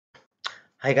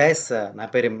Hi guys, నా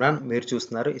పేరు ఇమ్రాన్. మీరు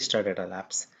చూస్తున్నారు ఇస్టా data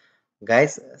labs.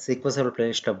 Guys, sequel server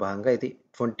ప్లేలిస్ట్లో భాగంగా ఇది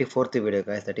 24th video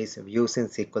guys, that is views in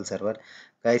sequel server.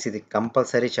 Guys, ఇది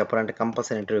కంపల్సరీ చెప్పాలంటే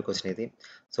కంపల్సరీ ఇంటర్వ్యూ క్వశ్చన్ ఇది.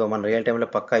 సో మనం రియల్ టైంలో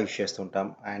పక్కా యూస్ చేస్తుంటాం.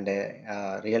 అండ్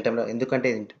రియల్ టైంలో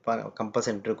ఎందుకంటే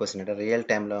కంపల్సరీ ఇంటర్వ్యూ క్వశ్చన్ అంటే రియల్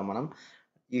టైంలో మనం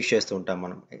యూస్ చేస్తూ ఉంటాం.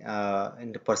 మనం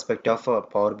ఇన్ పర్స్పెక్టివ్ ఆఫ్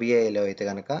పవర్ బిఐలో అయితే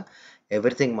కనుక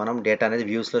ఎవ్రీథింగ్ మనం డేటా అనేది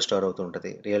వ్యూస్లో స్టోర్ అవుతూ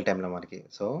ఉంటుంది రియల్ టైంలో మనకి.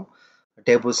 సో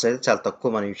టేబుల్స్ అయితే చాలా తక్కువ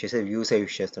మనం యూస్ చేసే వ్యూసే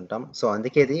యూస్ చేస్తుంటాం. సో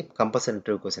అందుకే ఇది కంపల్సరీ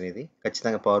ఇంటర్వ్యూ క్వశ్చన్ ఇది.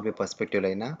 ఖచ్చితంగా పవర్ బి పర్స్పెక్టివ్లో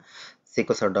అయినా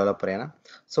సీక్వెల్ సర్వర్ డెవలపర్ అయినా.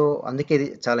 సో అందుకే ఇది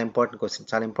చాలా ఇంపార్టెంట్ క్వశ్చన్,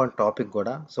 చాలా ఇంపార్టెంట్ టాపిక్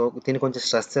కూడా. సో దీన్ని కొంచెం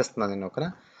స్ట్రెస్ చేస్తున్నాను నేను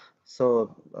ఓకేనా. సో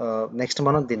నెక్స్ట్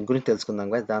మనం దీని గురించి తెలుసుకుందాం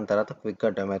గైస్. దాని తర్వాత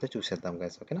క్విక్గా డెమో అయితే చూసేద్దాం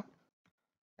గైస్, ఓకేనా.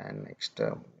 And next,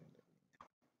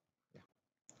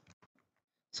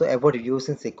 so about views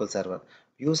in SQL Server.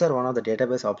 Views are one of the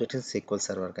database objects in SQL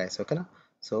Server guys, ఓకేనా.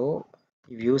 సో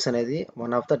వ్యూస్ అనేది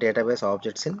one of the database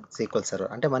objects in sequel server.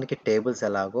 అంటే మనకి tables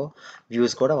ఎలాగో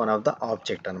views కూడా one of the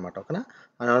object అనమాట, ఓకేనా.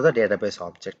 One of the database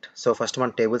object. So first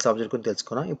మనం tables object గురించి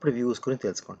తెలుసుకున్నాం, ఇప్పుడు వ్యూస్ గురించి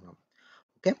తెలుసుకుంటున్నాం.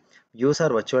 Okay. Views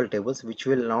are virtual tables which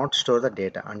will not store the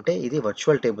data. అంటే ఇది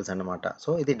వర్చువల్ టేబుల్స్ అనమాట.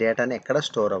 సో ఇది డేటాని ఎక్కడ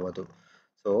స్టోర్ అవ్వదు.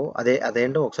 సో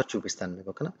అదేంటో ఒకసారి చూపిస్తాను మీకు,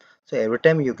 ఓకేనా. So every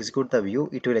time you execute the view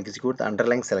it will execute the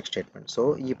underline select statement. So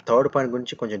ఈ థర్డ్ పాయింట్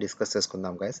గురించి కొంచెం డిస్కస్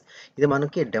చేసుకుందాం గైస్. ఇది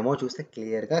మనకి డెమో చూస్తే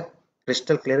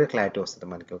క్రిస్టల్ క్లియర్గా క్లారిటీ వస్తుంది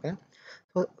మనకి, ఓకే.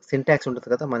 సో సింటాక్స్ ఉంటుంది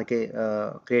కదా మనకి,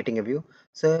 క్రియేటింగ్ ఎ వ్యూ.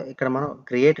 సో ఇక్కడ మనం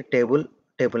క్రియేట్ టేబుల్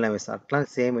నేమ్ ఇస్తాం. అట్లా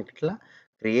సేమ్ ఇట్లా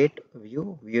క్రియేట్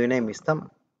వ్యూ నేమ్ ఇస్తాం,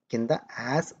 కింద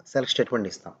యాజ్ సెలెక్ట్ స్టేట్మెంట్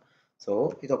ఇస్తాం. సో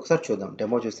ఇది ఒకసారి చూద్దాం,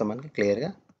 డెమో చూస్తాం, మనకి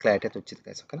క్లియర్గా క్లారిటీ అయితే వచ్చింది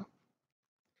గైస్, ఓకేనా.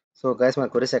 సో గైస్, మన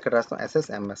క్వరీస్ ఎక్కడ రాస్తాం?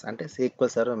 ఎస్ఎస్ఎంఎస్ అంటే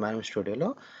సీక్వెల్ సర్వర్ మేనేజ్మెంట్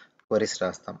స్టూడియోలో క్వరీస్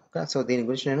రాస్తాం, ఓకే. సో దీని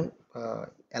గురించి నేను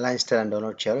ఎలా ఇన్స్టాల్ అండ్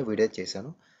డౌన్లోడ్ చేయాలో వీడియో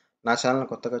చేశాను. నా ఛానల్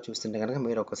కొత్తగా చూస్తుంటే కనుక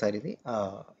మీరు ఒకసారి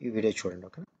ఈ వీడియో చూడండి,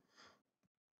 ఓకే.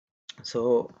 సో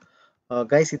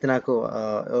గైస్, ఇది నాకు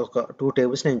ఒక 2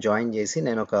 టేబుల్స్ నేను జాయిన్ చేసి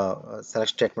నేను ఒక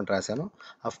సెలెక్ట్ స్టేట్మెంట్ రాశాను.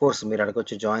 అఫ్ కోర్స్ మీరు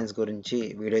అడగొచ్చు జాయిన్స్ గురించి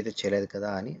వీడియో అయితే చేయలేదు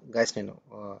కదా అని. గైస్, నేను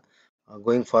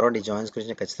గోయింగ్ ఫార్వర్డ్ ఈ జాయిన్స్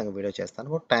గురించి నేను ఖచ్చితంగా వీడియో చేస్తాను.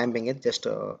 బట్ టైం బింగ్ అయితే just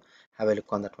have a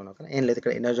look on that one, okay. ఏం లేదు,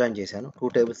 ఇక్కడ ఇన్నర్ జాయిన్ చేశాను. 2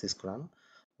 టేబుల్స్ తీసుకున్నాను.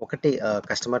 ఒకటి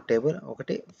కస్టమర్ టేబుల్,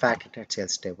 ఒకటి factory net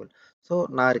sales table. So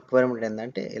నా రిక్వైర్మెంట్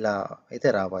ఏంటంటే ఇలా అయితే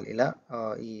రావాలి. ఇలా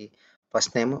ఈ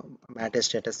first name, matter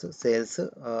status, sales,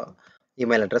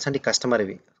 email address అంటే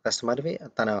కస్టమర్వి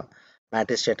తన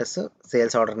matter status,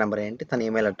 sales order number ఏంటి, తన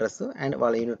ఈమెయిల్ అడ్రస్, అండ్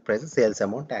వాళ్ళ unit price, sales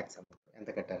amount, tax amount ఎంత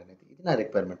కట్టారనేది. ఇది నా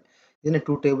రిక్వైర్మెంట్. ఇది నేను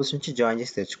 2 టేబుల్స్ నుంచి జాయిన్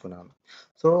చేసి తెచ్చుకున్నాను.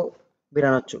 సో మీరు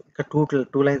అనొచ్చు ఇక్కడ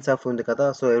టూ లైన్స్ ఆఫ్ ఉంది కదా,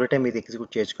 సో ఎవ్రీ టైం ఇది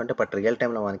ఎగ్జిక్యూట్ చేయొచ్చు అంటే. బట్ రియల్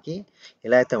టైంలో మనకి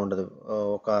ఇలా అయితే ఉండదు.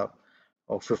 ఒక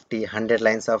 50-100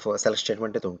 లైన్స్ ఆఫ్ సెలెక్ట్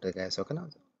స్టేట్మెంట్ అయితే ఉంటుంది గైస్, ఓకేనా.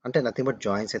 అంటే నథింగ్ బట్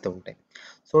జాయిన్స్ అయితే ఉంటాయి.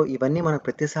 సో ఇవన్నీ మనం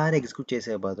ప్రతిసారి ఎగ్జిక్యూట్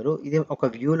చేసే బదులు ఇది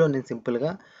ఒక వ్యూలో నేను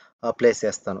సింపుల్గా ప్లేస్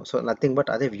చేస్తాను. సో నథింగ్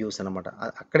బట్ అదే వ్యూస్ అనమాట.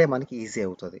 అక్కడే మనకి ఈజీ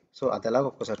అవుతుంది. సో అది ఎలాగో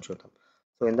ఒక్కసారి చూద్దాం.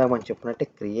 సో ఇందాక మనం చెప్పినట్టే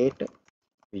క్రియేట్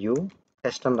వ్యూ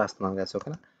టెస్ట్ అని రాస్తున్నాం గైస్,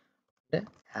 ఓకేనా. అంటే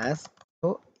యాజ్, సో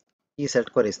ఈ సెట్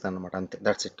కోర్ ఇస్తాను అనమాట, అంతే.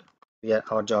 That's it,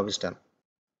 our job is done.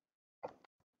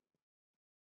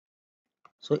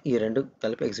 So ఈ రెండు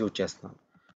కలిపి ఎగ్జిక్యూట్ చేస్తున్నాను.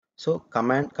 సో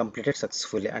కమాండ్ కంప్లీటెడ్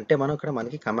సక్సెస్ఫుల్లీ అంటే మనం ఇక్కడ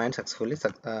మనకి కమాండ్ సక్సెస్ఫుల్లీ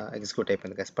ఎగ్జిక్యూట్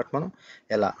అయిపోయింది గైస్. బట్ మనం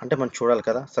ఎలా అంటే మనం చూడాలి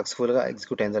కదా సక్సెస్ఫుల్గా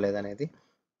ఎగ్జిక్యూట్ అయిందో లేదా అనేది.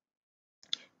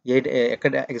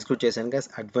 ఎక్కడ ఎగ్జిక్యూట్ చేశాను guys?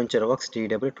 Adventure works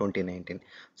DW 2019.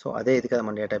 So అదే ఇది కదా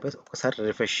మన డేటాబేస్. ఒకసారి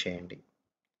రిఫ్రెష్ చేయండి.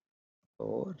 సో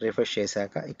రిఫ్రెష్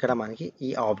చేశాక ఇక్కడ మనకి ఈ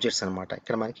ఆబ్జెక్ట్స్ అనమాట.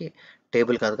 ఇక్కడ మనకి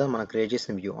టేబుల్ కాదు కదా మనం క్రియేట్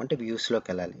చేసిన వ్యూ, అంటే వ్యూస్లోకి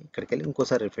వెళ్ళాలి. ఇక్కడికి వెళ్ళి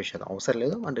ఇంకోసారి రిఫ్రెష్ చేద్దాం. అవసరం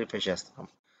లేదు, మనం రిఫ్రెష్ చేస్తాం.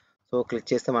 సో క్లిక్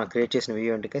చేస్తే మనం క్రియేట్ చేసిన వ్యూ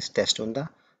ఏంటి గైస్? టెస్ట్ ఉందా?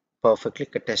 పర్ఫెక్ట్లీ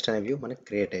ఇక్కడ టెస్ట్ అనే వ్యూ మనకి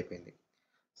క్రియేట్ అయిపోయింది.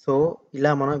 సో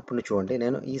ఇలా మనం ఇప్పుడు చూడండి,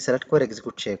 నేను ఈ సెలెక్ట్ కోర్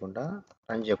ఎగ్జిక్యూట్ చేయకుండా,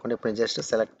 రన్ చేయకుండా, ఇప్పుడు just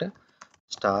select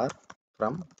star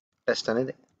from test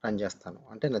అనేది రన్ చేస్తాను.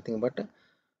 అంటే నథింగ్ బట్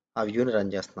ఆ వ్యూని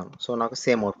రన్ చేస్తున్నాను. సో నాకు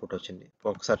సేమ్ అవుట్పుట్ వచ్చింది.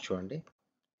 ఒకసారి చూడండి,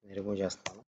 నేను రిమూవ్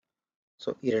చేస్తాను. సో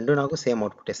ఈ రెండు నాకు సేమ్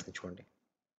అవుట్పుట్ ఇస్తుంది చూడండి.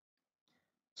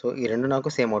 సో ఈ రెండు నాకు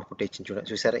సేమ్ అవుట్పుట్ ఇచ్చింది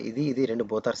చూసారా. ఇది రెండు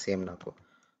బోత్ ఆర్ సేమ్ నాకు.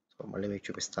 సో మళ్ళీ మీకు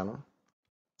చూపిస్తాను.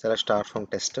 సెలెక్ట్ స్టార్ ఫ్రమ్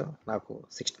టెస్ట్ నాకు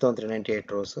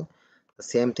 60,398 రోస్.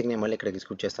 సేమ్ థింగ్ నేను మళ్ళీ ఇక్కడ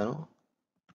ఎగ్జిక్యూట్ చేస్తాను.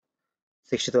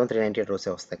 60,398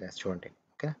 రోసే వస్తాయి కదా చూడండి,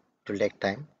 okay. It will take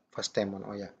time. First time మనం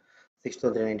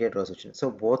 60,398 రోస్ వచ్చింది. సో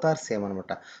బోత్ ఆర్ సేమ్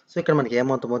అనమాట. సో ఇక్కడ మనకి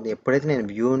ఏమవుతుంది, ఎప్పుడైతే నేను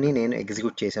వ్యూని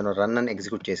ఎగ్జిక్యూట్ చేశానో, రన్ అని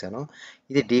ఎగ్జిక్యూట్ చేశానో,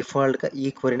 ఇది డిఫాల్ట్గా ఈ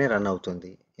క్వరీనే రన్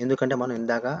అవుతుంది. ఎందుకంటే మనం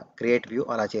ఇందాక క్రియేట్ వ్యూ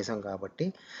అలా చేసాం కాబట్టి.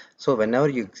 So when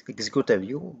ever you execute the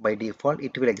view, by default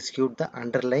it will execute the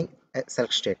underline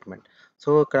select statement. So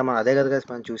ఇక్కడ మనం అదే కదా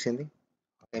మనం చూసింది,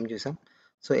 ఏం చూసాం?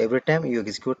 So every time you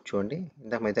execute చూడండి,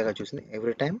 ఇందాక మెదగా చూసింది.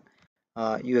 Every time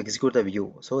you execute the view.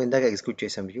 So ఇందాక ఎగ్జిక్యూట్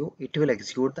చేసాం view, it will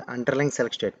execute the underline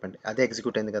select statement, అదే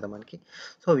ఎగ్జిక్యూట్ అయింది కదా మనకి.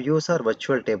 So views are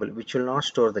virtual table which will not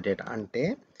store the data అంటే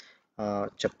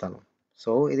చెప్తాను.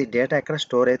 సో ఇది డేటా ఎక్కడ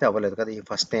స్టోర్ అయితే అవ్వలేదు కదా, ఈ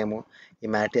ఫస్ట్ నేము, ఈ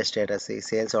మ్యాటియస్ స్టేటస్, ఈ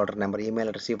sales order number, email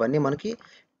address, ఇవన్నీ మనకి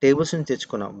టేబుల్స్ నుంచి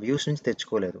తెచ్చుకున్నాం, వ్యూస్ నుంచి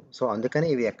తెచ్చుకోలేదు. సో అందుకని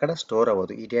ఇవి ఎక్కడ స్టోర్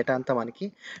అవ్వదు. ఈ డేటా అంతా మనకి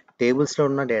టేబుల్స్లో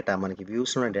ఉన్న డేటా, మనకి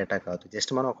వ్యూస్లో ఉన్న డేటా కాదు.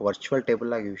 జస్ట్ మనం ఒక వర్చువల్ టేబుల్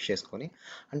లాగా యూస్ చేసుకొని,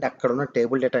 అంటే అక్కడ ఉన్న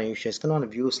టేబుల్ డేటా యూస్ చేసుకొని మన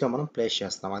వ్యూస్లో మనం ప్లేస్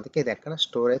చేస్తాం. అందుకే ఇది ఎక్కడ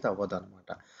స్టోర్ అయితే అవ్వదు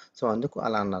అనమాట. సో అందుకు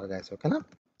అలా అన్నారు గాయస్, ఓకేనా.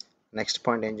 నెక్స్ట్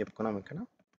పాయింట్ ఏం చెప్పుకున్నాం ఇక్కడ,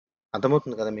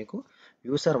 అర్థమవుతుంది కదా మీకు.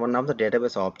 Views are one of the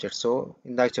database object. So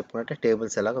ఇందాక చెప్పుకున్నట్టే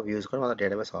టేబుల్స్ ఎలాగో వ్యూస్ కూడా మన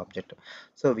డేటాబేస్ ఆబ్జెక్ట్.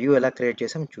 సో వ్యూ ఎలా క్రియేట్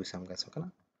చేసాం చూసాం కదా, ఓకేనా.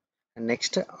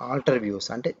 నెక్స్ట్ ఆల్టర్ వ్యూస్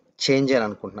అంటే చేంజ్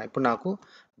చేయాలనుకుంటున్నా. ఇప్పుడు నాకు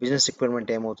బిజినెస్ రిక్వైర్మెంట్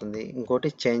ఏమవుతుంది, ఇంకోటి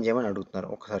చేంజ్ చేయమని అడుగుతున్నారు.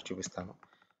 ఒకసారి చూపిస్తాను.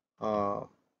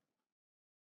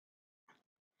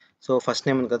 సో ఫస్ట్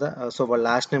నేమ్ ఉంది కదా, సో వాళ్ళ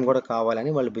లాస్ట్ నేమ్ కూడా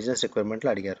కావాలని వాళ్ళు బిజినెస్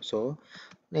రిక్వైర్మెంట్లో అడిగారు. సో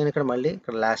నేను ఇక్కడ మళ్ళీ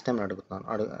ఇక్కడ లాస్ట్ నేమ్ అడుగుతున్నాను,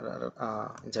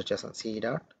 ఇన్సర్ట్ చేస్తాను, C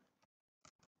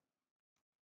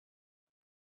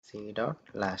dot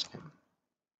last name.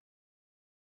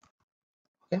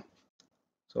 Okay.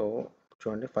 So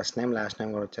చూడండి ఫస్ట్ నేమ్ లాస్ట్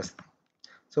నేమ్ కూడా వచ్చేస్తుంది.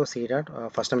 So C dot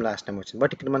first name last name వచ్చింది.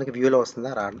 బట్ ఇక్కడ మనకి వ్యూలో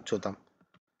వస్తుందా చూద్దాం.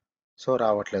 సో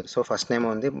రావట్లేదు. సో ఫస్ట్ నేమ్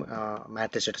ఉంది,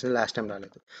 మ్యాట్రిక్స్ వచ్చింది, లాస్ట్ నేమ్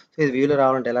రాలేదు. సో ఇది వ్యూలో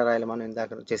రావాలంటే ఎలా రాయాలి, మనం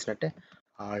ఇందాక చేసినట్టే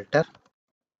alter,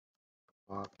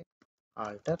 okay,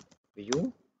 alter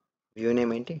view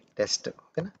name ఏంటి, టెస్ట్,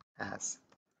 ఓకేనా, యాస్.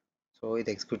 సో ఇది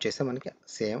ఎగ్జిక్యూట్ చేస్తే మనకి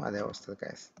సేమ్ అదే వస్తుంది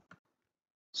guys.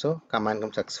 So command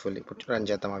come successful. ఇప్పుడు రన్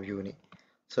చేద్దాం ఆ వ్యూని.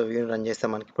 సో వ్యూని రన్ చేస్తే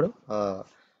మనకి ఇప్పుడు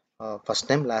ఫస్ట్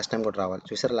టైం లాస్ట్ టైం కూడా రావాలి.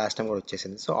 చూసారా, లాస్ట్ టైం కూడా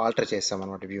వచ్చేసింది. సో ఆల్టర్ చేస్తాం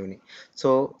అనమాట వ్యూని. సో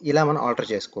ఇలా మనం ఆల్టర్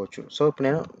చేసుకోవచ్చు. సో ఇప్పుడు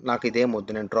నాకు ఇదేం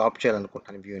వద్దు, నేను డ్రాప్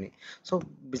చేయాలనుకుంటున్నాను వ్యూని. సో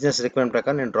బిజినెస్ రిక్వైర్మెంట్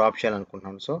ప్రకారం నేను డ్రాప్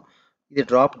చేయాలనుకుంటున్నాను. సో ఇది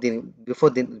డ్రాప్,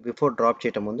 బిఫోర్ డ్రాప్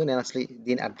చేయడం ముందు నేను అసలు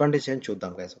దీని అడ్వాంటేజ్ అని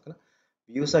చూద్దాం guys, okay.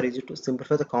 Views are easy to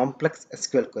simplify the complex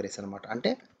SQL queries అనమాట.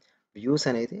 అంటే వ్యూస్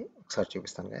అనేది ఒకసారి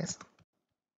చూపిస్తాను guys.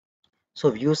 So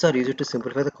views are used to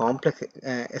simplify the complex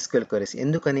SQL queries.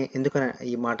 ఎందుకని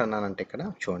ఈ మాట అన్నానంటే ఇక్కడ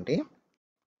చూడండి,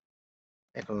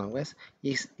 ఎక్కడ ఉన్నాం గైస్,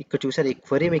 ఇక్కడ చూసారు ఈ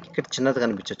క్వరీ మీకు ఇక్కడ చిన్నది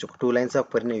కనిపించవచ్చు, ఒక 2 లైన్స్ ఆఫ్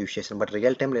క్వరీని యూస్ చేసాను. బట్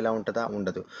రియల్ టైంలో ఎలా ఉంటుందా,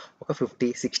 ఉండదు. ఒక 50,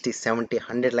 60, 70,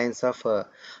 100 lines of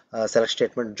select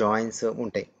statement joins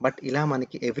ఉంటాయి. బట్ ఇలా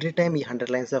మనకి ఎవ్రీ టైం ఈ 100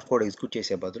 లైన్స్ ఆఫ్ కోడ్ ఎగ్జిక్యూట్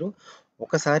చేసే బదులు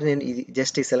ఒకసారి నేను ఇది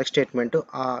జస్ట్ ఈ సెలెక్ట్ స్టేట్మెంట్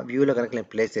ఆ వ్యూలో కనుక నేను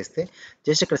ప్లేస్ చేస్తే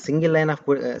జస్ట్ ఇక్కడ సింగిల్ లైన్ ఆఫ్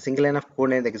కోడ్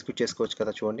అనేది ఎగ్జిక్యూట్ చేసుకోవచ్చు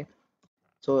కదా, చూడండి.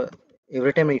 సో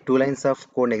ఎవ్రీ టైం ఈ 2 లైన్స్ ఆఫ్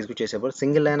కోడ్ని ఎగ్జిక్యూట్ చేసేప్పుడు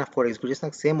single line of code execute చేస్తే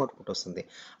నాకు సేమ్ అవుట్పుట్ వస్తుంది.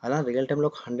 అలా రియల్ టైంలో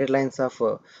ఒక 100 lines of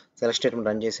select statement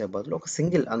run చేసే బదులు ఒక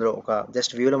సింగిల్, అందులో ఒక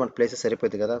జస్ట్ వ్యూలో మన ప్లేసెస్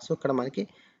సరిపోతుంది కదా. సో ఇక్కడ మనకి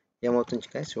ఏమవుతుంది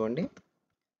guys, చూడండి.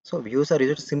 So views are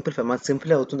use simplify, మనకి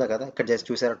సింప్లిఫై అవుతుందా కదా. ఇక్కడ జస్ట్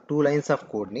చూసారా 2 లైన్స్ ఆఫ్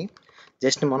కోడ్ని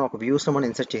జస్ట్ మనం ఒక వ్యూస్లో మనం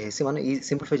ఇన్సర్ట్ చేసేసి మనం ఈ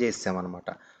సింప్లిఫై చేసామన్నమాట.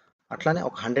 అట్లానే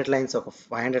ఒక 100 లైన్స్, ఒక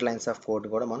 500 లైన్స్ ఆఫ్ కోడ్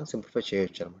కూడా మనం సింప్లిఫై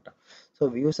చేయొచ్చు అనమాట. So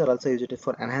views are also used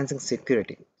for enhancing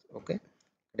security. Okay,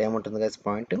 ఇక్కడ ఏముంటుంది guys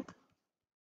point,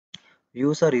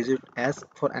 views are used as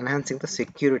for enhancing the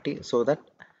security so that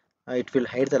it will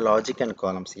hide the logic and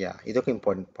columns. Yeah, ఇది ఒక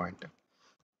important point.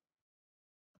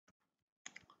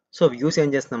 So views ఏం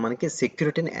చేస్తున్నాం, మనకి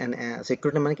సెక్యూరిటీని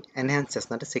మనకి enhance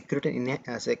చేస్తుంది, అంటే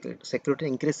సెక్యూరిటీని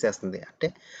ఇంక్రీజ్ చేస్తుంది. అంటే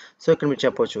సో ఇక్కడ మీరు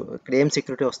చెప్పొచ్చు, ఇక్కడ ఏం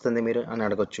సెక్యూరిటీ వస్తుంది మీరు అని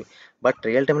అడగొచ్చు. బట్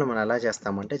రియల్ టైంలో మనం ఎలా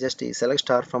చేస్తామంటే జస్ట్ ఈ సెలెక్ట్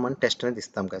స్టార్ ఫ్రమ్ అని టెస్ట్ అనేది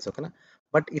ఇస్తాం కదా, ఓకేనా.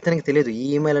 బట్ ఇతనికి తెలియదు ఈ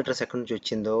ఈమెయిల్ అడ్రస్ ఎక్కడి నుంచి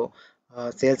వచ్చిందో,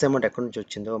 సేల్స్ అమౌంట్ ఎక్కడి నుంచి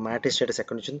వచ్చిందో, మ్యాట్రిక్స్ స్టేటస్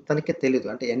ఎక్కడి నుంచి వచ్చిందో తనకి తెలియదు.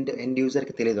 అంటే ఎండ్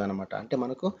యూజర్కి తెలియదు అనమాట. అంటే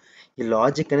మనకు ఈ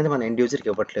లాజిక్ అనేది మన ఎండ్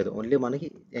యూజర్కి ఇవ్వట్లేదు, ఓన్లీ మనకి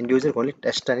ఎండ్ యూజర్కి ఓన్లీ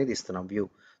టెస్ట్ అనేది ఇస్తున్నాం వ్యూ.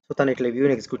 సో తను ఇట్లా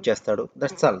వ్యూని ఎగ్జిక్యూట్ చేస్తాడు,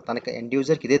 దట్స్ ఆల్. తనకి ఎండ్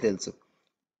యూజర్కి ఇదే తెలుసు.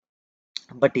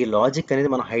 బట్ ఈ లాజిక్ అనేది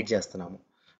మనం హైడ్ చేస్తున్నాము.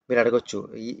 మీరు అడగొచ్చు,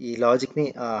 ఈ లాజిక్ని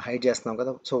హైడ్ చేస్తున్నాం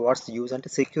కదా, సో వాట్స్ యూజ్ అంటే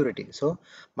సెక్యూరిటీ. సో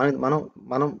మనం మనం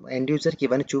మనం ఎండ్ యూజర్కి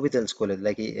ఇవన్నీ చూపి తెలుసుకోలేదు.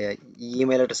 లైక్ ఈ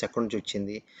ఈమెయిల్ అడ్రస్ ఎక్కడి నుంచి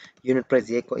వచ్చింది, యూనిట్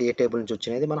ప్రైస్ ఏ టేబుల్ నుంచి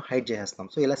వచ్చినది మనం హైడ్ చేసేస్తాం.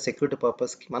 సో ఇలా సెక్యూరిటీ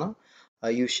పర్పస్కి మనం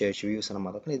యూజ్ చేయొచ్చు వ్యూస్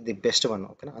అనమాట. ఓకే, ఇది బెస్ట్ వన్,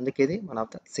 ఓకేనా. అందుకే ఇది మన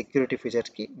of the security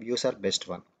ఫీచర్స్కి views are best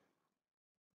one.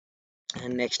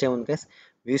 And next ఏముంది guys,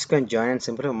 views can join and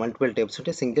simple multiple tables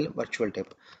ఉంటే సింగిల్ వర్చువల్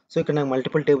టేబుల్. సో ఇక్కడ నాకు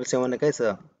multiple tables ఏమన్నాయి guys,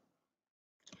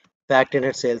 fact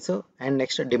and sales and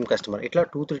next dim customer, ఇట్లా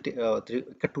 2 3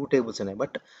 ఇక్కడ 2 tables ఉన్నాయి.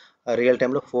 But real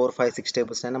టైంలో 4 5 6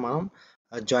 tables అయినా మనం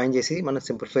జాయిన్ చేసి మనం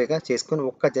సింప్లిఫైగా చేసుకొని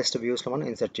ఒక్క జస్ట్ వ్యూస్లో మనం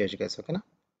ఇన్సర్ట్ చేయొచ్చు గైస్, ఓకేనా.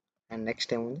 అండ్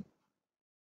నెక్స్ట్ ఏముంది,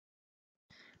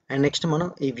 అండ్ నెక్స్ట్ మనం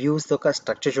ఈ వ్యూస్ ఒక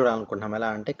స్ట్రక్చర్ చూడాలనుకుంటున్నాం.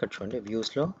 ఎలా అంటే ఇక్కడ చూడండి,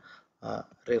 వ్యూస్లో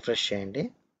రిఫ్రెష్ చేయండి,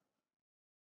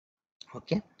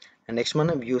 ఓకే. అండ్ నెక్స్ట్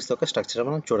మనం వ్యూస్ ఒక స్ట్రక్చర్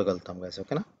మనం చూడగలుగుతాం గైస్,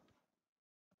 ఓకేనా.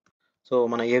 సో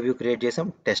మనం ఏ వ్యూ క్రియేట్ చేసాం,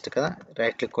 టెస్ట్ కదా,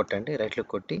 రైట్ క్లిక్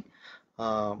కొట్టి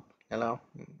ఎలా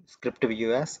script view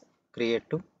as create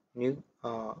to new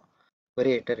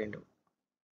query editor ఇండు.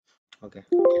 Okay.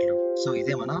 So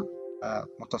ఇదే మన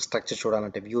మొత్తం స్ట్రక్చర్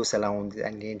చూడాలంటే వ్యూస్ ఎలా ఉంది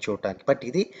అని నేను చూడటానికి. బట్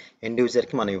ఇది ఎండ్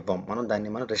యూజర్కి మనం ఇవ్వం, మనం దాన్ని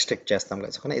మనం రెస్ట్రిక్ట్ చేస్తాం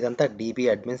కదా. సో ఇదంతా డీబీ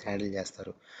అడ్మిన్స్ హ్యాండిల్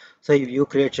చేస్తారు. సో ఈ వ్యూ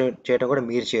క్రియేట్ చేయడం కూడా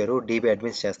మీరు చేయరు, డీబీ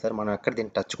అడ్మిన్స్ చేస్తారు. మనం ఎక్కడ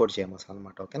దీన్ని టచ్ కూడా చేయము అసలు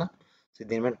అనమాట. ఓకేనా. సో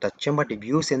దీని మీద టచ్ చేయం. బట్ ఈ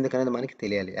వ్యూస్ ఎందుకు అనేది మనకి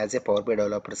తెలియాలి. As a power by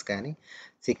developers కానీ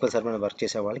సీక్వెల్ సర్వర్ మీద వర్క్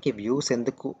చేసే వాళ్ళకి వ్యూస్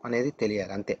ఎందుకు అనేది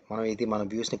తెలియాలి అంతే. మనం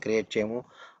వ్యూస్ని క్రియేట్ చేయము,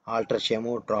 ఆల్టర్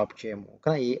చేయము, డ్రాప్ చేయము.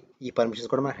 ఓకేనా. ఈ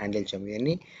పర్మిషన్స్ కూడా మనం హ్యాండిల్ చేయము.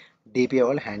 ఇవన్నీ డిపిఐ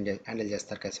వాళ్ళు హ్యాండిల్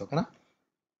చేస్తారు కదా. ఓకేనా.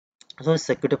 సో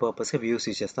సెక్యూరిటీ పర్పస్గా వ్యూస్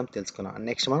యూస్ చేస్తాం తెలుసుకున్నాం.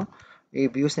 నెక్స్ట్ మనం ఈ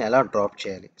వ్యూస్ని ఎలా డ్రాప్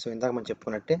చేయాలి. సో ఇందాక మనం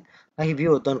చెప్పుకున్నట్టే నాకు ఈ వ్యూ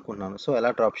వద్దు అనుకుంటున్నాను. సో ఎలా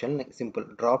డ్రాప్ చేయాలి, simple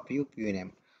drop view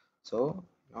name. So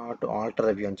not alter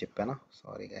the view అని చెప్పాను.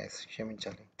 సారీ గైస్,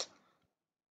 క్షమించాలి.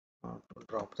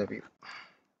 Drop the view.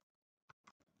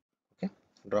 Okay,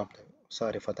 drop the view.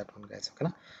 Sorry for that one guy's.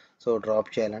 ఓకేనా. సో డ్రాప్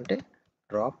చేయాలంటే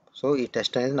డ్రాప్. సో ఈ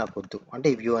టెస్ట్ అనేది నాకు వద్దు అంటే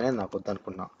ఈ వ్యూ అనేది నాకు వద్దు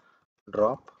అనుకున్నా.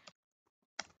 డ్రాప్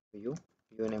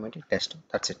వ్యూ నేమ్ అంటే test,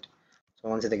 that's it. So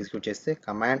once ఇది ఎగ్జిక్యూట్ చేస్తే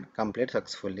కమాండ్ కంప్లీట్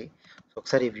సక్సెస్ఫుల్లీ. సో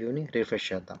ఒకసారి ఈ వ్యూని రిఫ్రెష్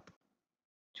చేద్దాం.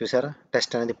 చూసారా,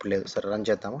 టెస్ట్ అనేది ఇప్పుడు లేదు. సరే రన్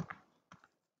చేద్దాము.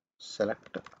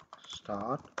 Select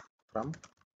start from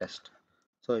test.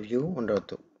 So view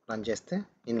ఉండవద్దు, రన్ చేస్తే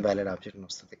ఇన్వాలిడ్ ఆబ్జెక్ట్ అని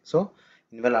వస్తుంది. సో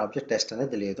ఇన్వాలిడ్ ఆబ్జెక్ట్ టెస్ట్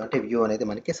అనేది లేదు అంటే వ్యూ అనేది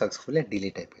మనకి సక్సెస్ఫుల్లీ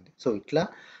డిలీట్ అయిపోయింది. సో ఇట్లా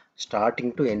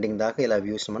స్టార్టింగ్ టు ఎండింగ్ దాకా ఇలా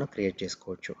వ్యూస్ని మనం క్రియేట్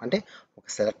చేసుకోవచ్చు. అంటే ఒక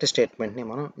సెలెక్ట్ స్టేట్మెంట్ని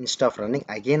మనం instead of running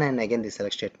again and again the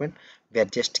select statement,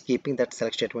 we are just keeping that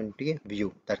select statement to A view,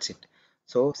 that's it.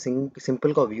 So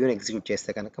సింపుల్గా వ్యూని ఎగ్జిక్యూట్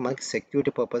చేస్తే కనుక మనకి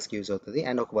సెక్యూరిటీ పర్పస్కి యూజ్ అవుతుంది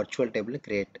అండ్ ఒక వర్చువల్ టేబుల్ని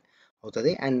క్రియేట్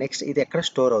అవుతుంది. అండ్ నెక్స్ట్ ఇది ఎక్కడ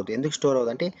స్టోర్ అవుతుంది, ఎందుకు స్టోర్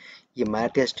అవుతుంది అంటే ఈ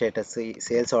మ్యారియల్ స్టేటస్, ఈ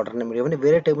సేల్స్ ఆర్డర్ నెంబర్ ఇవన్నీ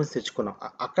వేరే టేబుల్స్ తెచ్చుకున్నాం.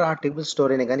 అక్కడ ఆ టేబుల్స్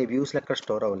స్టోర్ అయినా కానీ వ్యూస్లో ఎక్కడ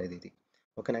స్టోర్ అవ్వలేదు ఇది.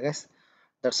 ఓకేనా guys,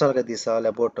 that's all. This all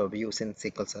about views in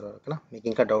sequel server. ఓకేనా. మీకు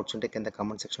ఇంకా డౌట్స్ ఉంటే కింద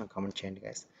కామెంట్ సెక్షన్ కామెంట్ చేయండి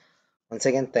guys. Once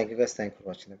again thank you guys, thank for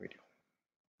watching the video.